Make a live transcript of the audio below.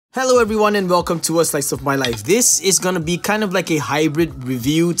Hello everyone and welcome to A Slice of My Life. This is gonna be kind of like a hybrid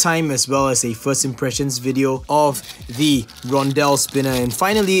review time as well as a first impressions video of the Rondelle spinner, and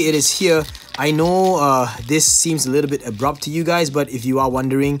finally it is here. I know this seems a little bit abrupt to you guys, but if you are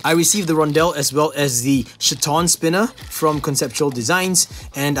wondering, I received the Rondelle as well as the Chaton spinner from Conceptual Designs,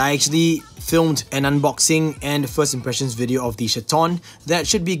 and I actually filmed an unboxing and first impressions video of the Chaton that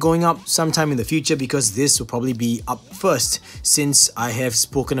should be going up sometime in the future, because this will probably be up first since I have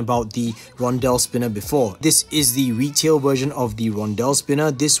spoken about the Rondelle spinner before. This is the retail version of the Rondelle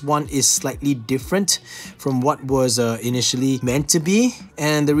spinner. This one is slightly different from what was initially meant to be,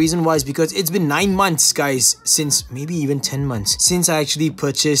 and the reason why is because it's been 9 months, guys, since maybe even 10 months since I actually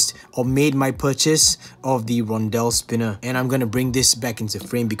purchased or made my purchase of the Rondelle spinner, and I'm gonna bring this back into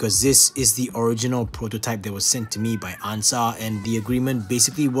frame because this is the original prototype that was sent to me by Ansar, and the agreement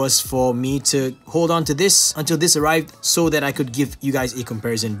basically was for me to hold on to this until this arrived so that I could give you guys a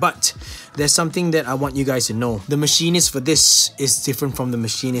comparison. But there's something that I want you guys to know. The machinist for this is different from the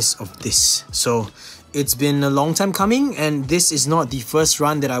machinist of this. So it's been a long time coming, and this is not the first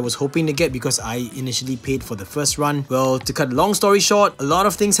run that I was hoping to get because I initially paid for the first run. Well, to cut a long story short, a lot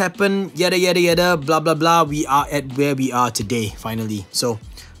of things happen, yada yada yada, blah blah blah. We are at where we are today, finally. So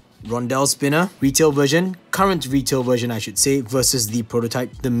Rondelle spinner, retail version, current retail version I should say, versus the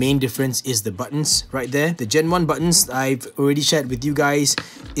prototype. The main difference is the buttons right there. The Gen 1 buttons I've already shared with you guys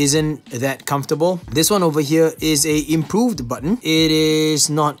isn't that comfortable. This one over here is a improved button. It is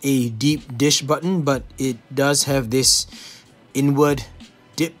not a deep dish button, but it does have this inward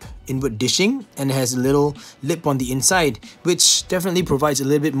dishing, and it has a little lip on the inside, which definitely provides a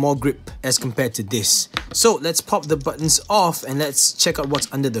little bit more grip as compared to this. So let's pop the buttons off and let's check out what's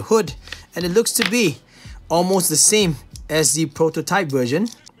under the hood, and it looks to be almost the same as the prototype version,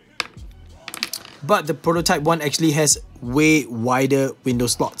 but the prototype one actually has way wider window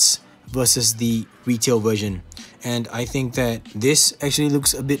slots versus the retail version, and I think that this actually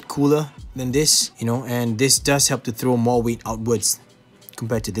looks a bit cooler than this, you know, and this does help to throw more weight outwards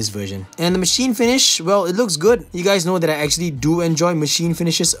compared to this version. And the machine finish, well, it looks good. You guys know that I actually do enjoy machine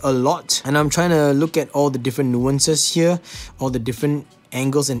finishes a lot, and I'm trying to look at all the different nuances here, all the different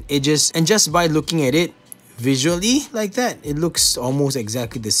angles and edges, and just by looking at it visually like that, it looks almost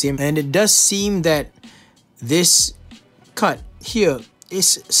exactly the same. And it does seem that this cut here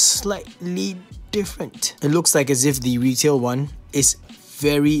is slightly different. It looks like as if the retail one is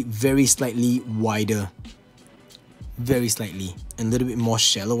very slightly wider, very slightly, and a little bit more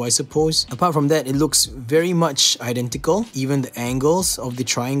shallow, I suppose. Apart from that, it looks very much identical. Even the angles of the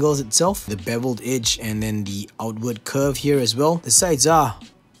triangles itself, the beveled edge, and then the outward curve here as well. The sides are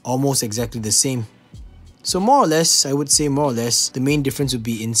almost exactly the same. So more or less, I would say more or less, the main difference would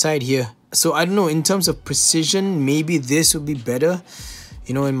be inside here. So I don't know, in terms of precision, maybe this would be better,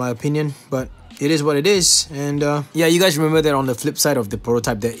 you know, in my opinion, but it is what it is. And yeah, you guys remember that on the flip side of the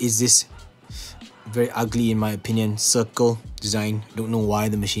prototype, there is this very ugly, in my opinion, circle design. Don't know why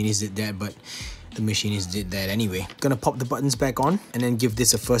the machinist did that, but the machinist did that anyway. Gonna pop the buttons back on and then give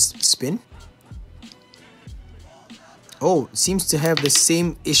this a first spin. Oh, seems to have the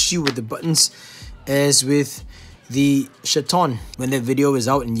same issue with the buttons as with the Chaton. When that video is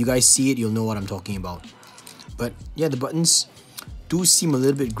out and you guys see it, you'll know what I'm talking about. But yeah, the buttons do seem a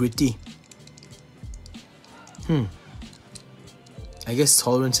little bit gritty. I guess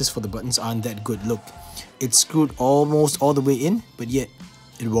tolerances for the buttons aren't that good. Look, it's screwed almost all the way in, but yet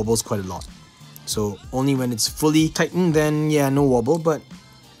it wobbles quite a lot. So only when it's fully tightened, then yeah, no wobble, but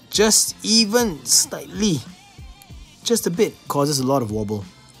just even slightly, just a bit, causes a lot of wobble.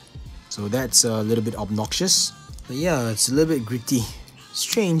 So that's a little bit obnoxious. But yeah, it's a little bit gritty.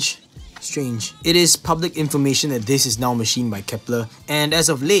 Strange. It is public information that this is now machined by Kepler, and as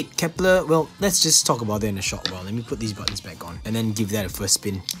of late, Kepler, well, let's just talk about that in a short while. Let me put these buttons back on and then give that a first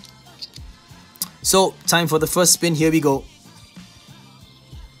spin. So, time for the first spin. Here we go.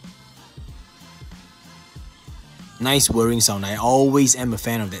 Nice whirring sound. I always am a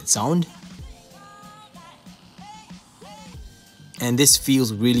fan of that sound. And this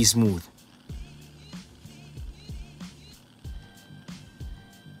feels really smooth.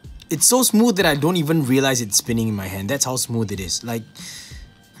 It's so smooth that I don't even realize it's spinning in my hand. That's how smooth it is. Like,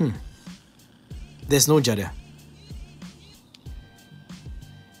 there's no judder.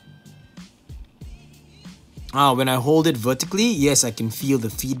 When I hold it vertically, yes, I can feel the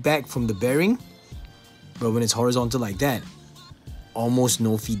feedback from the bearing. But when it's horizontal like that, almost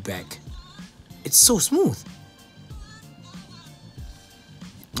no feedback. It's so smooth.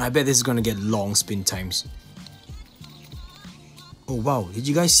 I bet this is gonna get long spin times. Oh wow, did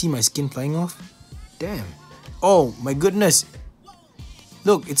you guys see my skin flying off? Damn. Oh my goodness.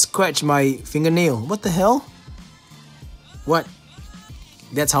 Look, it scratched my fingernail. What the hell? What?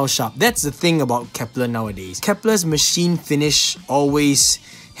 That's how sharp. That's the thing about Kepler nowadays. Kepler's machine finish always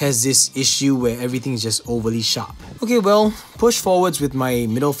has this issue where everything is just overly sharp. Okay, well, push forwards with my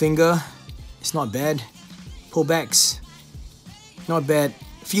middle finger. It's not bad. Pull backs. Not bad.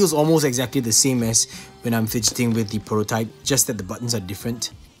 Feels almost exactly the same as when I'm fidgeting with the prototype, just that the buttons are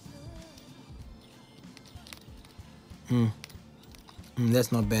different.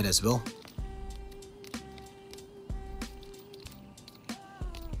 That's not bad as well.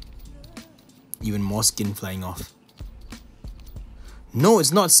 Even more skin flying off. No,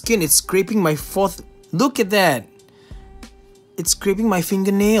 it's not skin, it's scraping my fourth. Look at that. It's scraping my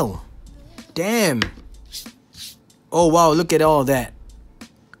fingernail. Damn. Oh wow, look at all that.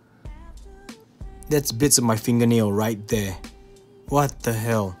 That's bits of my fingernail right there. What the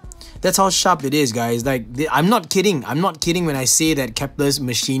hell? That's how sharp it is, guys. Like, I'm not kidding. I'm not kidding when I say that Kepler's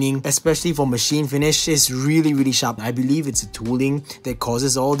machining, especially for machine finish, is really, really sharp. I believe it's a tooling that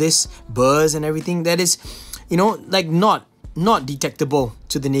causes all this burrs and everything. That is, you know, like not detectable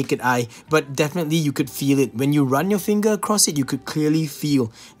to the naked eye, but definitely you could feel it. When you run your finger across it, you could clearly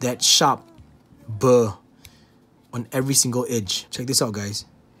feel that sharp burr on every single edge. Check this out, guys.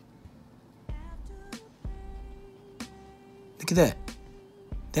 Look at that.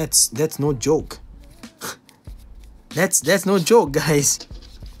 That's no joke. that's no joke, guys.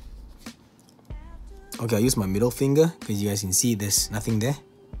 Okay, I use my middle finger because you guys can see there's nothing there.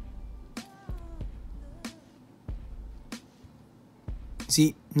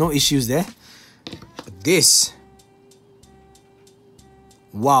 See, no issues there. But this,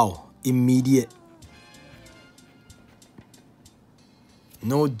 wow, immediate.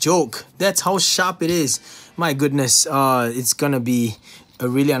 No joke. That's how sharp it is. My goodness, it's gonna be a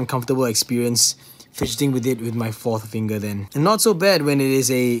really uncomfortable experience fidgeting with it with my fourth finger then. And not so bad when it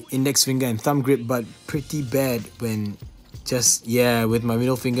is a index finger and thumb grip, but pretty bad when just, yeah, with my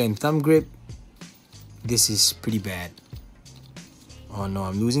middle finger and thumb grip. This is pretty bad. Oh no,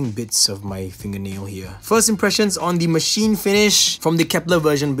 I'm losing bits of my fingernail here. First impressions on the machine finish from the Kepler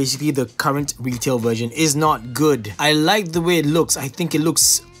version, basically the current retail version, is not good. I like the way it looks. I think it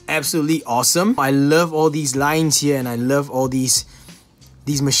looks absolutely awesome. I love all these lines here, and I love all these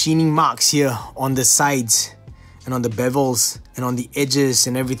machining marks here on the sides and on the bevels and on the edges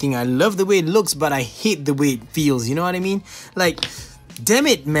and everything. I love the way it looks, but I hate the way it feels. You know what I mean? Like, damn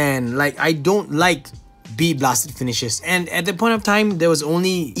it, man. Like, I don't like bee blasted finishes. And at the point of time, there was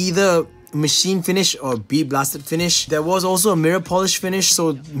only either machine finish or bee blasted finish. There was also a mirror polish finish.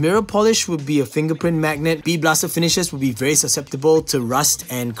 So mirror polish would be a fingerprint magnet. Bee blasted finishes would be very susceptible to rust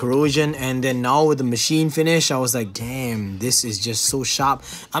and corrosion. And then now with the machine finish, I was like, damn, this is just so sharp.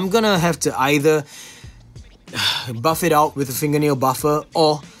 I'm gonna have to either buff it out with a fingernail buffer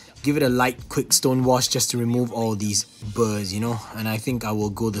or give it a light quick stone wash just to remove all these burrs, you know. And I think I will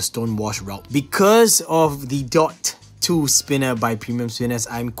go the stone wash route. Because of the Dot 2 spinner by Premium Spinners,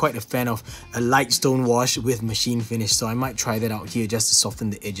 I'm quite a fan of a light stone wash with machine finish, so I might try that out here just to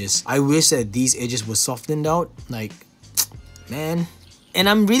soften the edges. I wish that these edges were softened out, like, man. And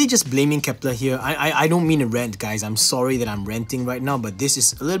I'm really just blaming Kepler here. I don't mean to rant, guys. I'm sorry that I'm ranting right now, but this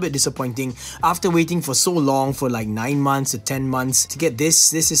is a little bit disappointing. After waiting for so long, for like 9 months to 10 months to get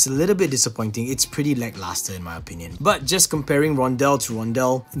this is a little bit disappointing. It's pretty lackluster in my opinion. But just comparing Rondelle to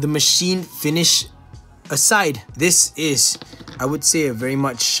Rondelle, the machine finish aside, this is, I would say, a very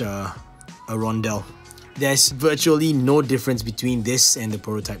much a Rondelle. There's virtually no difference between this and the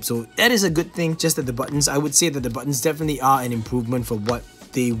prototype, so that is a good thing. Just that the buttons, I would say that the buttons definitely are an improvement for what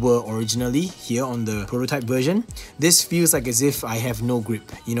they were originally here on the prototype version. This feels like as if I have no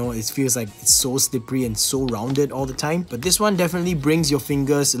grip, you know. It feels like it's so slippery and so rounded all the time. But this one definitely brings your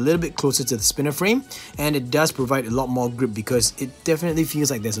fingers a little bit closer to the spinner frame, and it does provide a lot more grip because it definitely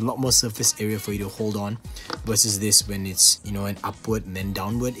feels like there's a lot more surface area for you to hold on versus this when it's, you know, an upward and then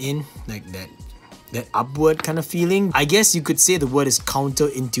downward in, like that upward kind of feeling. I guess you could say the word is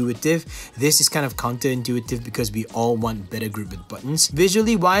counterintuitive. This is kind of counterintuitive because we all want better grip with buttons.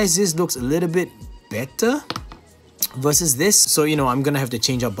 Visually wise, this looks a little bit better versus this. So, you know, I'm gonna have to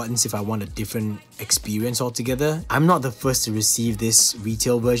change out buttons if I want a different experience altogether. I'm not the first to receive this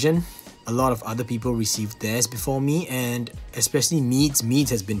retail version. a lot of other people received theirs before me, and especially Meads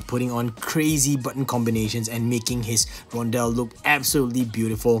has been putting on crazy button combinations and making his Rondelle look absolutely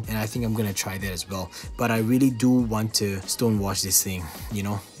beautiful, and I think I'm gonna try that as well. But I really do want to stonewash this thing, you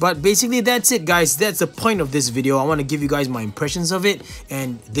know. But basically that's it, guys. That's the point of this video. I want to give you guys my impressions of it,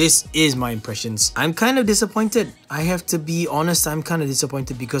 and this is my impressions. I'm kind of disappointed. I have to be honest, I'm kind of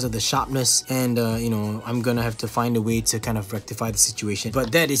disappointed because of the sharpness, and you know, I'm gonna have to find a way to kind of rectify the situation.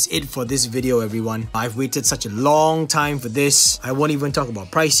 But that is it for this video, everyone. I've waited such a long time for this. I won't even talk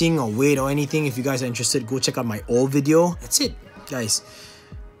about pricing or weight or anything. If you guys are interested, go check out my old video. That's it, guys.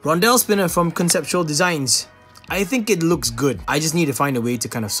 Rondelle spinner from Conceptual Designs. I think it looks good. I just need to find a way to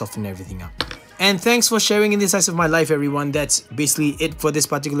kind of soften everything up. And thanks for sharing in this slice of my life, everyone. That's basically it for this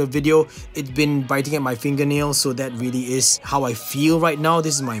particular video. It's been biting at my fingernails, so that really is how I feel right now.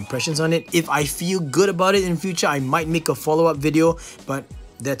 This is my impressions on it. If I feel good about it in future, I might make a follow-up video, but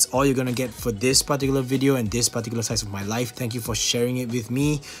that's all you're gonna get for this particular video and this particular slice of my life. Thank you for sharing it with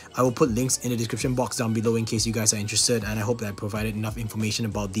me. I will put links in the description box down below in case you guys are interested, and I hope that I provided enough information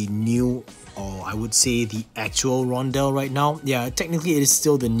about the new, or I would say the actual Rondelle right now. Yeah, technically it is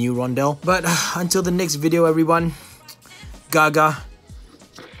still the new Rondelle. But until the next video, everyone, Gaga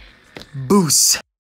Boost.